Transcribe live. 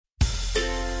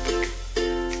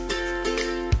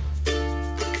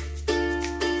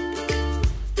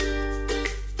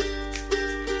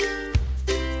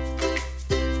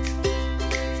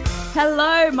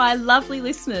Hello, my lovely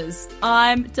listeners.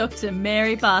 I'm Dr.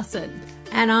 Mary Barson.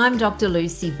 And I'm Dr.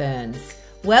 Lucy Burns.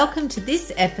 Welcome to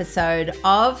this episode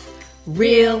of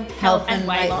Real Health and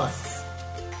Weight Loss.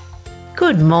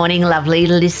 Good morning, lovely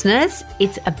listeners.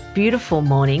 It's a beautiful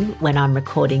morning when I'm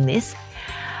recording this.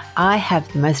 I have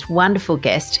the most wonderful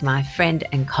guest, my friend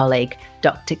and colleague,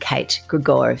 Dr. Kate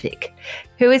Gregorovic,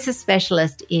 who is a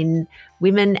specialist in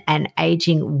women and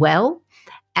ageing well.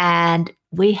 And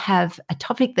we have a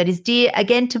topic that is dear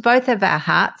again to both of our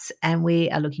hearts, and we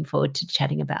are looking forward to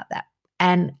chatting about that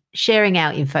and sharing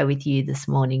our info with you this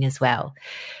morning as well.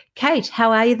 Kate,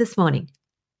 how are you this morning?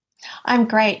 I'm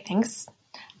great, thanks.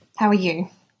 How are you?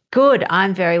 Good,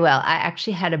 I'm very well. I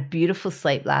actually had a beautiful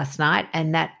sleep last night,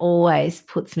 and that always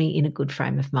puts me in a good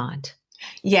frame of mind.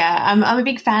 Yeah, I'm a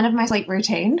big fan of my sleep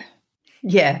routine.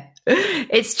 Yeah.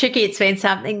 It's tricky. It's been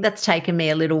something that's taken me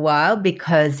a little while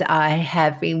because I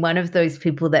have been one of those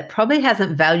people that probably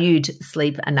hasn't valued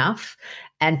sleep enough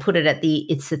and put it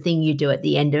it's the thing you do at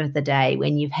the end of the day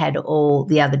when you've had all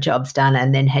the other jobs done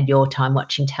and then had your time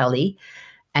watching telly.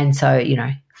 And so,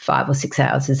 5 or 6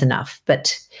 hours is enough.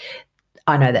 But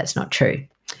I know that's not true.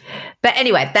 But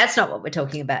anyway, that's not what we're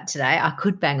talking about today. I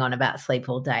could bang on about sleep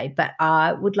all day, but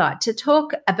I would like to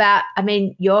talk about,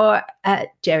 you're a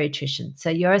geriatrician, so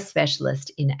you're a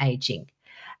specialist in aging.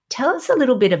 Tell us a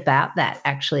little bit about that,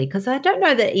 actually, because I don't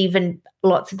know that even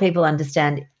lots of people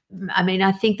understand.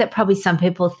 I think that probably some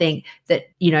people think that,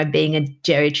 being a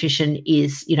geriatrician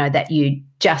is, that you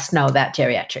just know about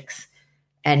geriatrics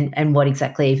and what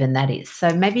exactly even that is. So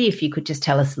maybe if you could just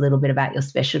tell us a little bit about your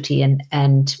specialty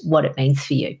and what it means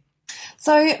for you.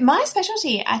 So my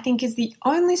specialty, I think, is the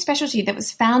only specialty that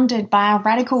was founded by a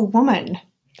radical woman.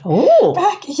 Oh.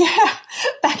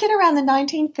 Back in around the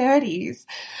 1930s,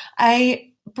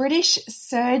 a British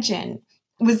surgeon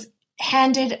was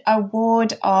handed a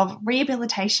ward of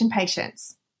rehabilitation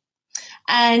patients.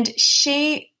 And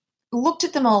she looked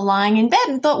at them all lying in bed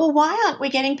and thought, well, why aren't we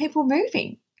getting people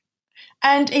moving?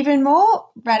 And even more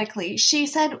radically, she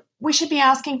said we should be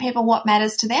asking people what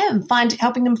matters to them,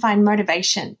 helping them find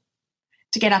motivation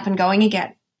to get up and going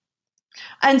again.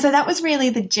 And so that was really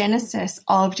the genesis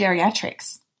of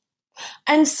geriatrics.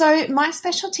 And so my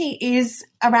specialty is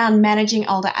around managing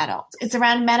older adults. It's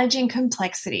around managing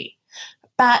complexity.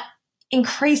 But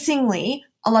increasingly,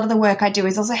 a lot of the work I do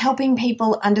is also helping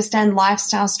people understand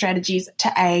lifestyle strategies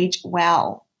to age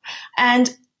well.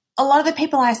 And a lot of the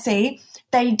people I see,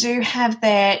 they do have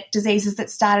their diseases that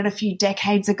started a few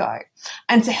decades ago.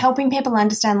 And so helping people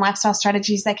understand lifestyle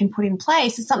strategies they can put in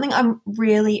place is something I'm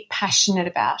really passionate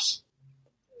about.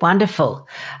 Wonderful.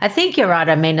 I think you're right.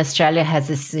 Australia has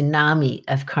a tsunami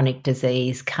of chronic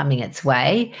disease coming its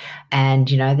way. And,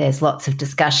 there's lots of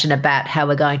discussion about how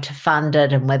we're going to fund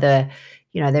it and whether,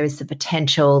 there is the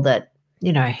potential that,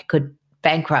 could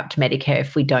bankrupt Medicare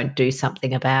if we don't do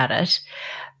something about it.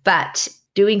 But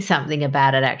doing something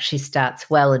about it actually starts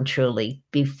well and truly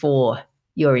before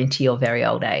you're into your very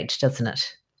old age, doesn't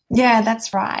it? Yeah,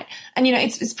 that's right. And,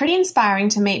 it's pretty inspiring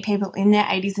to meet people in their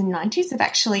 80s and 90s that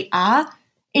actually are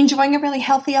enjoying a really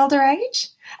healthy older age.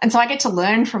 And so I get to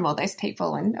learn from all those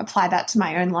people and apply that to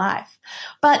my own life.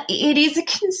 But it is a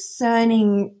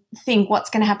concerning thing what's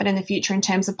going to happen in the future in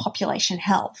terms of population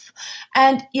health.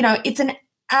 And, it's an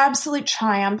absolute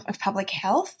triumph of public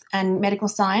health and medical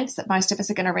science that most of us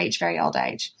are going to reach very old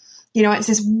age. It's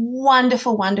this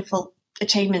wonderful, wonderful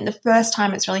achievement, the first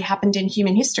time it's really happened in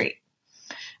human history.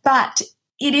 But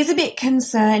it is a bit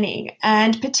concerning,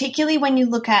 and particularly when you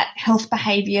look at health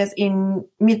behaviours in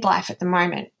midlife at the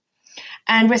moment.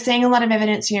 And we're seeing a lot of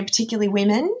evidence, particularly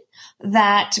women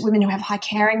who have high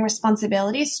caring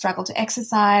responsibilities struggle to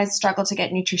exercise, struggle to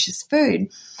get nutritious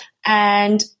food.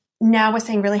 And now we're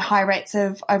seeing really high rates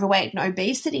of overweight and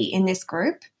obesity in this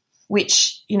group,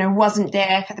 which, wasn't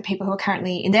there for the people who are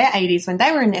currently in their 80s when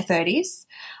they were in their 30s.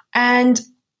 And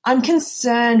I'm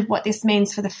concerned what this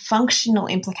means for the functional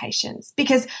implications,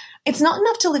 because it's not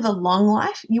enough to live a long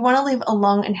life. You want to live a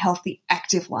long and healthy,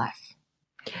 active life.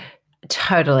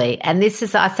 Totally. And I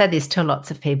say this to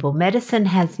lots of people. Medicine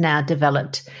has now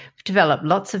developed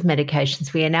lots of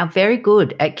medications. We are now very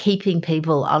good at keeping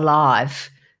people alive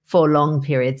for long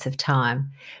periods of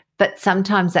time. But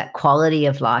sometimes that quality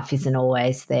of life isn't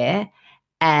always there.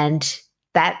 And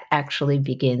that actually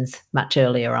begins much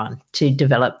earlier on to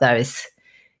develop those,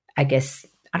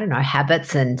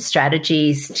 habits and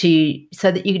strategies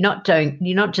so that you're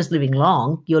not just living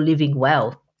long, you're living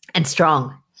well and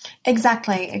strong.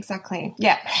 Exactly.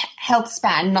 Yeah. Health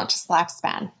span, not just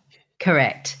lifespan.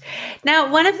 Correct.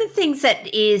 Now, one of the things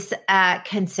that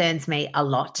concerns me a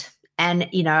lot, and,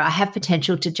 I have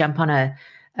potential to jump on a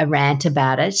rant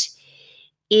about it,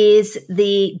 is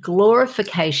the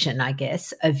glorification, I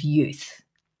guess, of youth.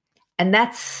 And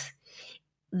that's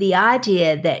the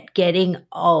idea that getting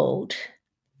old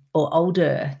or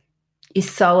older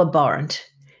is so abhorrent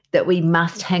that we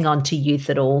must hang on to youth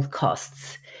at all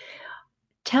costs.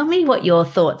 Tell me what your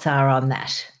thoughts are on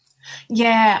that.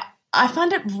 Yeah, I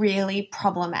find it really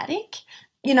problematic.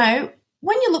 You know,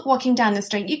 when you look walking down the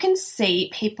street, you can see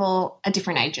people at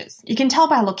different ages. You can tell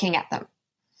by looking at them.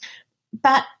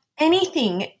 But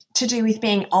anything to do with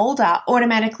being older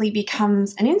automatically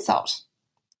becomes an insult.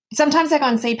 Sometimes I go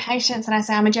and see patients and I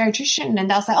say, I'm a geriatrician, and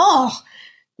they'll say, oh,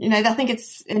 you know, they'll think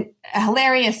it's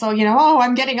hilarious, or, you know, oh,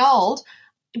 I'm getting old.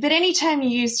 But any term you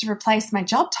use to replace my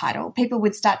job title, people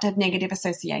would start to have negative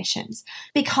associations,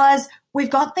 because we've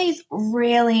got these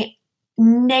really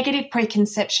negative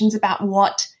preconceptions about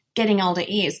what getting older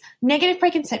is, negative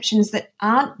preconceptions that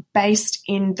aren't based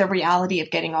in the reality of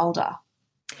getting older.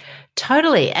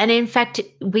 Totally. And in fact,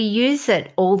 we use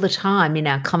it all the time in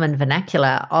our common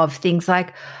vernacular of things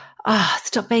like, oh,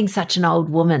 stop being such an old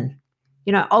woman.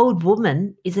 You know, old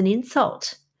woman is an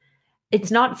insult. It's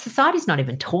not, society's not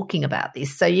even talking about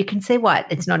this. So you can see why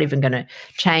it's not even going to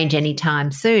change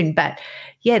anytime soon. But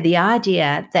yeah, the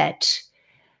idea that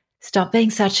stop being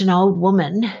such an old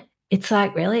woman, it's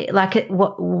like, really? Like,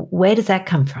 where does that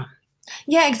come from?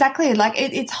 Yeah, exactly. Like,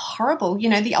 it's horrible. You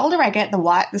know, the older I get,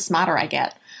 the smarter I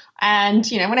get. And,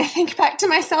 you know, when I think back to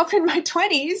myself in my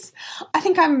 20s, I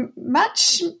think I'm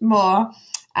much more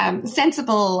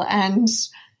sensible and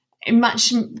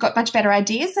got much better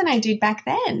ideas than I did back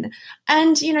then.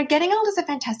 And, you know, getting old is a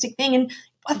fantastic thing. And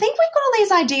I think we've got all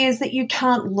these ideas that you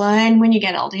can't learn when you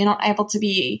get older. You're not able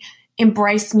to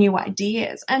embrace new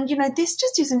ideas. And, you know, this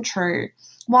just isn't true.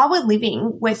 While we're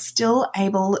living, we're still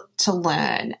able to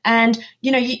learn. And,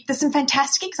 you know, there's some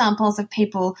fantastic examples of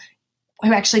people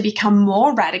who actually become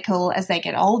more radical as they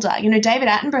get older. You know, David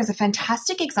Attenborough is a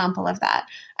fantastic example of that.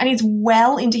 And he's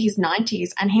well into his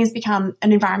 90s and he's become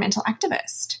an environmental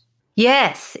activist.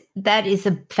 Yes, that is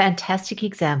a fantastic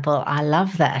example. I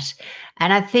love that.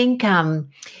 And I think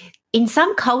in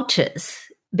some cultures,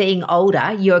 being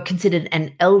older, you're considered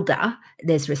an elder.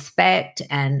 There's respect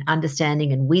and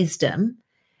understanding and wisdom,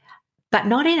 but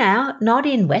not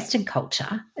in Western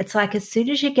culture. It's like as soon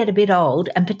as you get a bit old,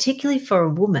 and particularly for a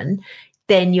woman,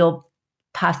 then you're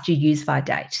past your use-by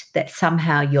date, that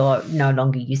somehow you're no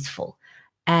longer useful.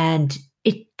 And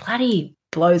it bloody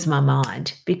blows my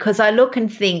mind, because I look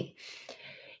and think,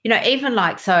 you know, even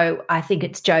like, so I think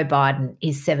it's Joe Biden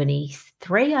is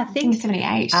 73, I think.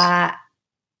 78.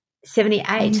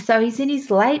 78. So he's in his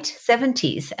late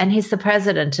 70s and he's the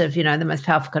president of, you know, the most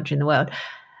powerful country in the world.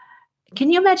 Can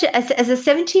you imagine, as a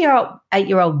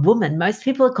 78-year-old woman, most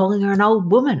people are calling her an old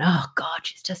woman. Oh, God,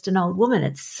 she's just an old woman.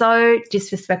 It's so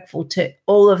disrespectful to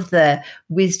all of the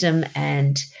wisdom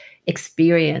and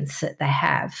experience that they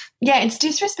have. Yeah, it's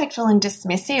disrespectful and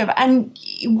dismissive. And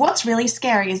what's really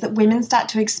scary is that women start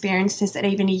to experience this at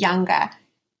even younger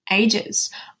ages.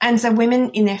 And so women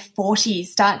in their 40s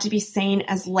start to be seen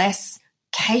as less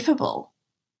capable,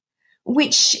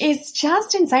 which is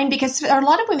just insane, because for a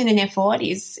lot of women in their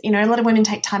 40s, you know, a lot of women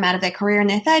take time out of their career in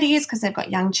their 30s because they've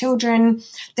got young children.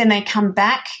 Then they come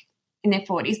back in their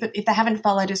 40s, but if they haven't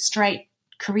followed a straight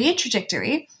career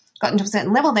trajectory, gotten to a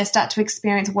certain level, they start to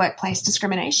experience workplace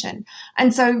discrimination.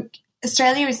 And so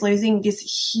Australia is losing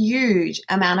this huge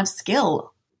amount of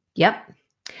skill. Yep.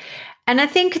 And I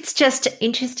think it's just,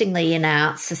 interestingly, in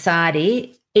our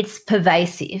society, it's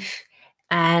pervasive.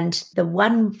 And the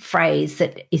one phrase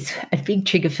that is a big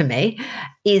trigger for me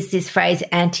is this phrase,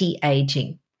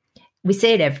 anti-aging. We see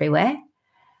it everywhere.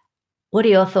 What are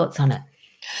your thoughts on it?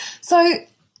 So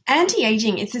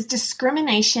anti-aging, it's this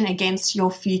discrimination against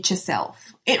your future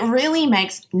self. It really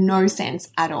makes no sense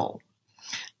at all.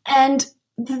 And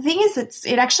the thing is,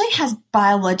 it actually has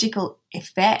biological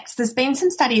effects. There's been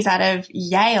some studies out of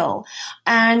Yale,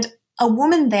 and a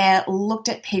woman there looked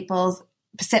at people's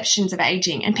perceptions of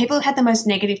aging, and people who had the most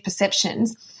negative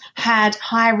perceptions had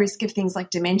higher risk of things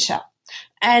like dementia.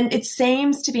 And it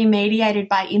seems to be mediated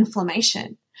by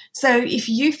inflammation. So if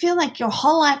you feel like your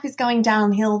whole life is going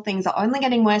downhill, things are only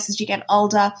getting worse as you get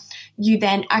older, you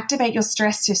then activate your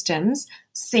stress systems,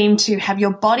 seem to have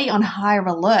your body on higher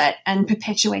alert and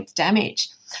perpetuate the damage.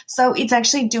 So it's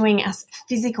actually doing us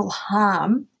physical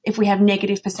harm if we have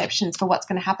negative perceptions for what's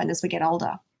going to happen as we get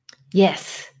older.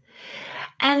 Yes.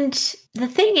 And the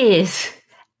thing is,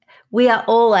 we are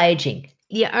all aging.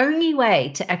 The only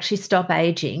way to actually stop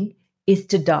aging is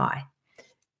to die.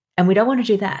 And we don't want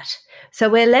to do that. So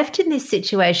we're left in this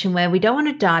situation where we don't want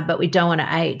to die, but we don't want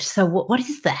to age. So what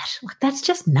is that? Like, that's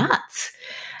just nuts.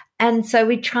 And so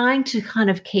we're trying to kind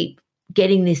of keep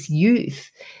getting this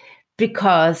youth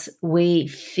because we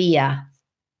fear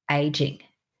aging.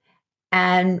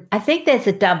 And I think there's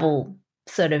a double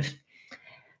sort of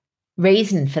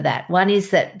reason for that. One is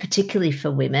that particularly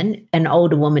for women, an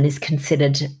older woman is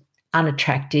considered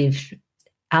unattractive,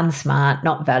 unsmart,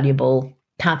 not valuable,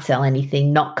 can't sell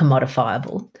anything, not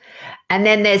commodifiable. And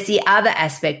then there's the other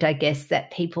aspect, I guess,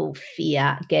 that people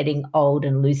fear getting old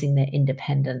and losing their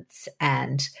independence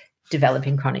and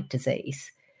developing chronic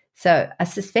disease. So I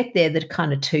suspect they're the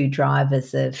kind of two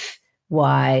drivers of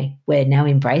why we're now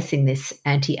embracing this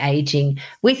anti-aging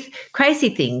with crazy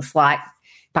things like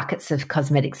buckets of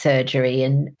cosmetic surgery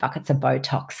and buckets of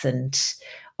Botox and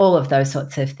all of those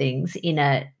sorts of things in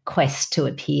a quest to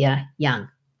appear young.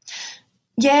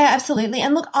 Yeah, absolutely.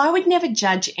 And look, I would never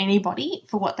judge anybody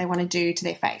for what they want to do to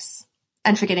their face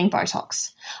and for getting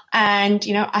Botox. And,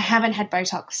 you know, I haven't had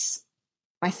Botox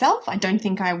myself. I don't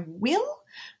think I will,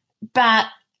 but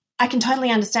I can totally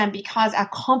understand because our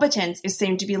competence is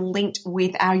seen to be linked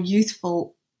with our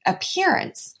youthful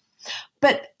appearance.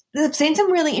 But I've seen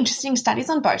some really interesting studies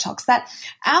on Botox that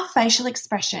our facial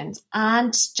expressions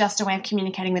aren't just a way of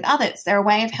communicating with others. They're a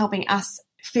way of helping us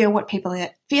feel what people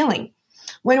are feeling.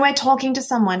 When we're talking to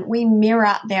someone, we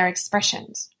mirror their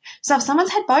expressions. So if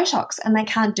someone's had Botox and they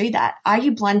can't do that, are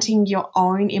you blunting your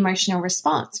own emotional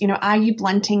response? You know, are you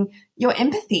blunting your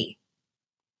empathy?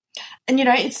 And, you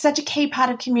know, it's such a key part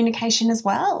of communication as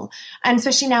well. And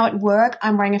especially now at work,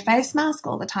 I'm wearing a face mask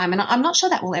all the time, and I'm not sure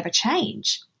that will ever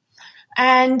change.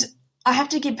 And I have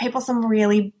to give people some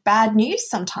really bad news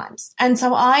sometimes. And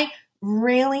so I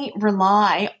really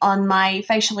rely on my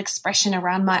facial expression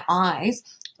around my eyes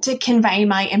to convey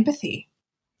my empathy.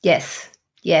 Yes.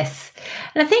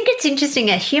 And I think it's interesting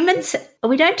that humans,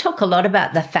 we don't talk a lot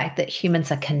about the fact that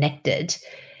humans are connected.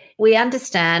 We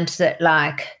understand that,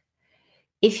 like,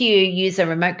 if you use a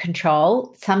remote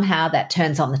control, somehow that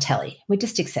turns on the telly. We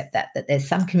just accept that there's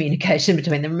some communication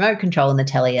between the remote control and the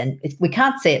telly, and we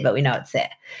can't see it, but we know it's there.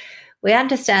 We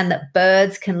understand that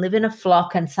birds can live in a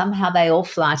flock and somehow they all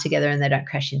fly together and they don't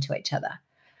crash into each other.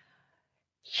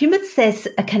 Humans, there's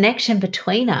a connection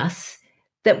between us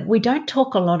that we don't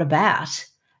talk a lot about,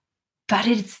 but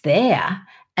it's there.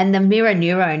 And the mirror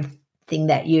neuron thing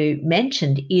that you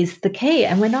mentioned is the key,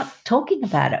 and we're not talking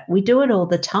about it. We do it all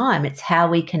the time. It's how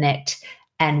we connect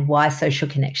and why social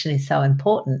connection is so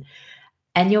important.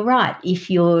 And you're right, if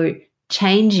you're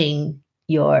changing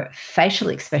your facial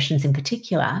expressions in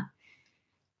particular,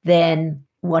 then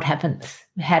what happens?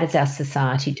 How does our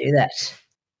society do that?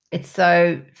 It's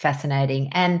so fascinating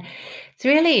and it's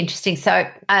really interesting. So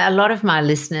a lot of my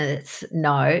listeners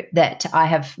know that I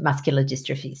have muscular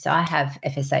dystrophy. So I have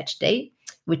FSHD,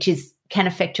 which can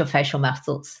affect your facial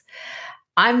muscles.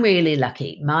 I'm really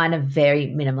lucky. Mine are very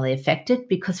minimally affected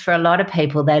because for a lot of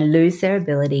people, they lose their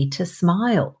ability to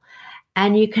smile.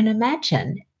 And you can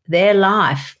imagine their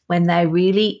life when they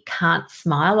really can't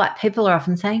smile. Like, people are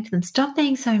often saying to them, stop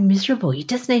being so miserable. You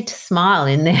just need to smile.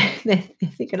 And they're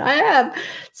thinking, I am.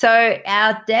 So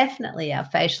definitely our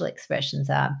facial expressions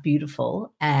are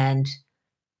beautiful, and,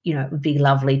 you know, it would be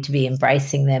lovely to be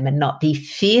embracing them and not be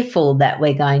fearful that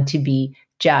we're going to be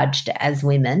judged as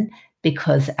women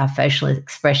because our facial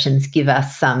expressions give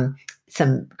us some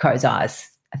crow's eyes.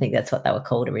 I think that's what they were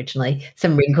called originally,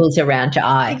 some wrinkles around your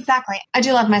eye. Exactly. I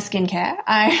do love my skincare.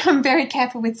 I am very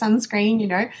careful with sunscreen, you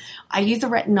know. I use a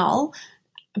retinol,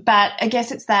 but I guess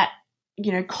it's that,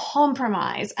 you know,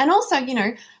 compromise. And also, you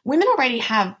know,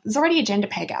 there's already a gender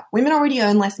pay gap. Women already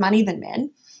earn less money than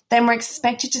men. Then we're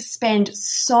expected to spend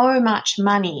so much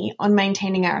money on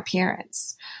maintaining our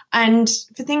appearance. And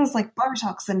for things like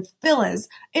Botox and fillers,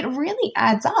 it really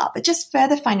adds up. It just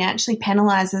further financially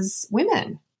penalizes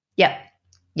women. Yep.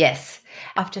 Yes.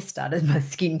 I've just started my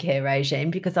skincare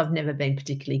regime because I've never been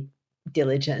particularly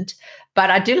diligent. But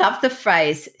I do love the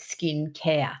phrase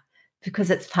skincare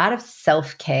because it's part of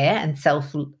self-care and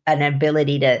an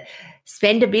ability to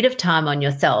spend a bit of time on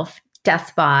yourself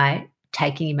just by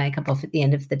taking your makeup off at the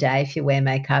end of the day if you wear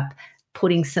makeup,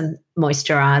 putting some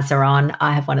moisturizer on.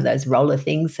 I have one of those roller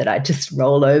things that I just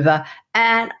roll over,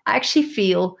 and I actually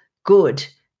feel good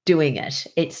doing it.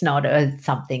 It's not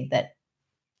something that,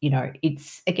 you know,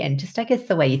 it's, again, just I guess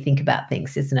the way you think about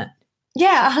things, isn't it?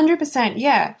 Yeah, 100%.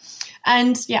 Yeah.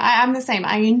 And yeah, I'm the same.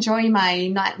 I enjoy my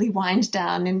nightly wind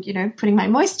down and, you know, putting my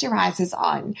moisturizers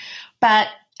on. But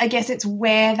I guess it's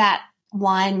where that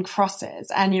line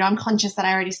crosses. And, you know, I'm conscious that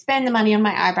I already spend the money on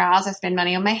my eyebrows. I spend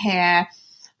money on my hair.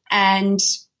 And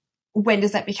when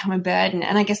does that become a burden?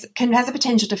 And I guess it has a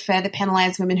potential to further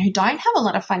penalize women who don't have a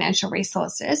lot of financial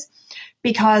resources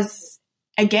because,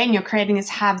 again, you're creating this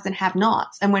haves and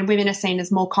have-nots. And when women are seen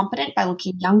as more competent by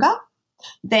looking younger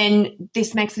then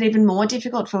this makes it even more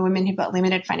difficult for women who've got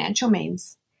limited financial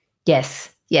means.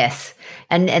 Yes.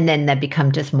 And then they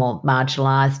become just more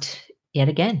marginalised yet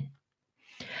again.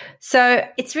 So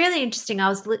it's really interesting. I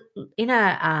was in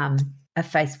a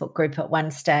Facebook group at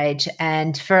one stage,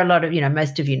 and for a lot of,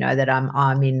 most of you know that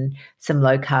I'm in some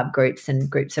low carb groups and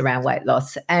groups around weight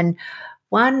loss. And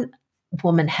one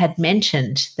woman had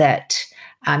mentioned that,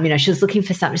 she was looking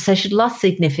for something. So she'd lost a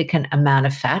significant amount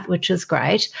of fat, which was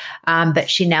great, but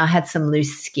she now had some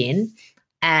loose skin.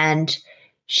 And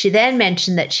she then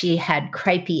mentioned that she had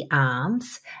crepey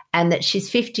arms and that she's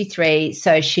 53,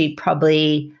 so she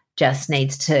probably just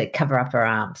needs to cover up her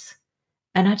arms.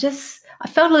 And I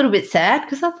felt a little bit sad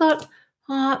because I thought,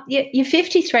 you're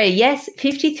 53. Yes,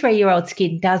 53-year-old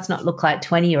skin does not look like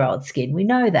 20-year-old skin. We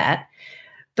know that.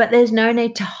 But there's no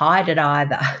need to hide it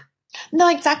either. No,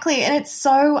 exactly. And it's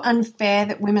so unfair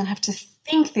that women have to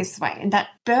think this way and that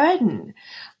burden.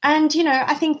 And,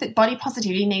 I think that body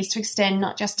positivity needs to extend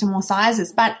not just to more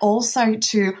sizes, but also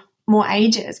to more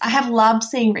ages. I have loved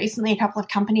seeing recently a couple of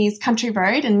companies, Country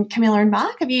Road and Camilla and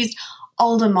Mark, have used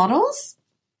older models,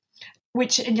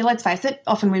 which, and let's face it,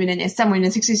 often some women in their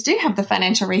 60s do have the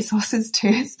financial resources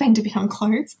to spend a bit on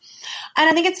clothes. And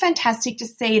I think it's fantastic to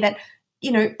see that,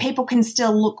 people can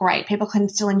still look great. People can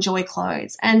still enjoy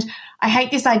clothes. And I hate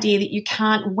this idea that you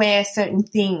can't wear certain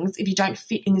things if you don't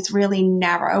fit in this really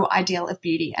narrow ideal of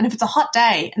beauty. And if it's a hot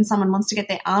day and someone wants to get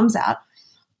their arms out,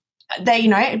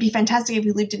 it'd be fantastic if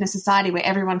we lived in a society where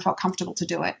everyone felt comfortable to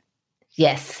do it.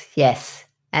 Yes.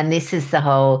 And this is the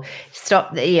whole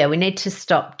we need to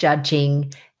stop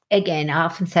judging. Again, I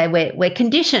often say we're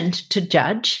conditioned to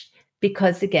judge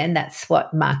because, again, that's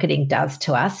what marketing does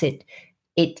to us.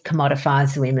 It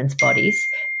commodifies women's bodies.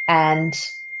 And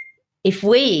if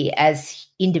we as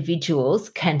individuals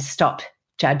can stop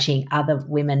judging other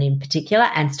women in particular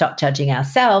and stop judging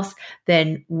ourselves,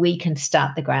 then we can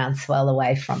start the groundswell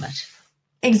away from it.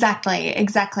 Exactly. And,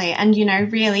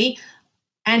 really,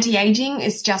 anti-aging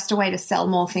is just a way to sell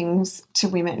more things to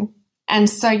women. And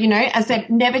so, as I said,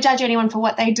 never judge anyone for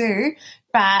what they do,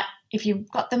 but if you've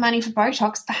got the money for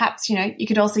Botox, perhaps, you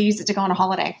could also use it to go on a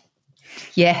holiday.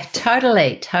 Yeah,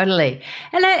 totally.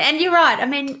 And you're right. I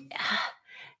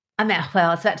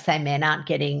was about to say men aren't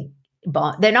getting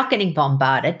they're not getting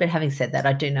bombarded, but having said that,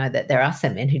 I do know that there are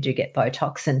some men who do get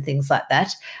Botox and things like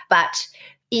that. But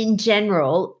in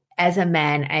general, as a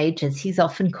man ages, he's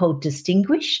often called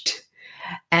distinguished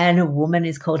and a woman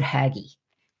is called haggy,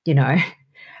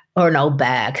 or an old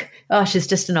bag. Oh, she's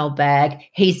just an old bag.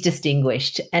 He's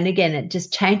distinguished. And again,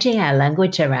 just changing our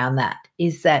language around that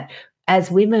is that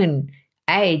as women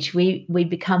age, we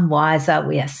become wiser,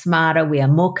 we are smarter, we are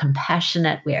more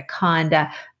compassionate, we are kinder.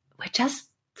 We're just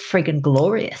friggin'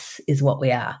 glorious is what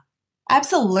we are.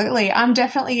 Absolutely. I'm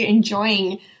definitely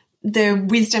enjoying the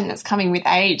wisdom that's coming with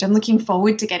age. I'm looking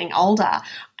forward to getting older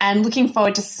and looking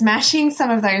forward to smashing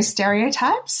some of those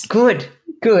stereotypes. Good.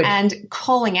 And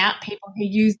calling out people who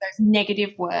use those negative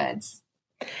words.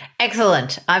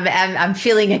 Excellent. I'm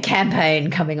feeling a campaign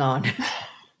coming on.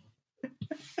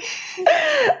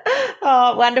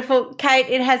 Oh, wonderful. Kate,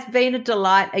 it has been a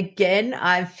delight again.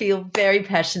 I feel very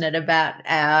passionate about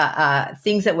our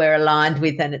things that we're aligned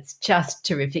with, and it's just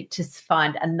terrific to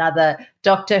find another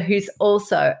doctor who's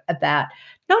also about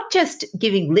not just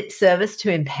giving lip service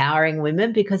to empowering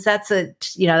women, because that's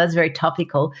very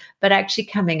topical, but actually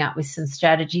coming up with some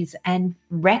strategies and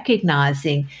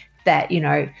recognizing that,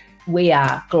 we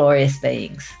are glorious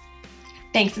beings.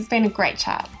 Thanks. It's been a great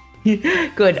chat.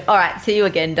 Good. All right. See you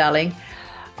again, darling.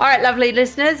 All right, lovely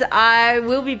listeners. I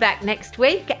will be back next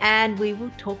week and we will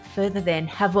talk further then.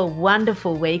 Have a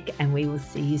wonderful week and we will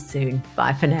see you soon.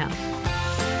 Bye for now.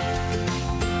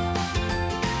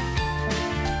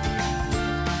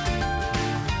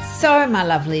 So, my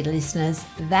lovely listeners,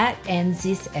 that ends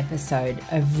this episode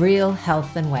of Real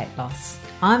Health and Weight Loss.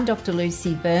 I'm Dr.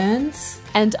 Lucy Burns.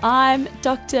 And I'm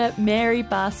Dr. Mary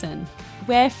Barson.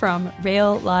 We're from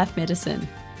Real Life Medicine.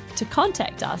 To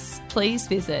contact us, please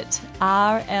visit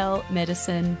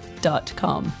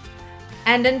rlmedicine.com.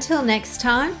 And until next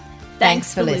time,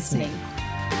 thanks for listening.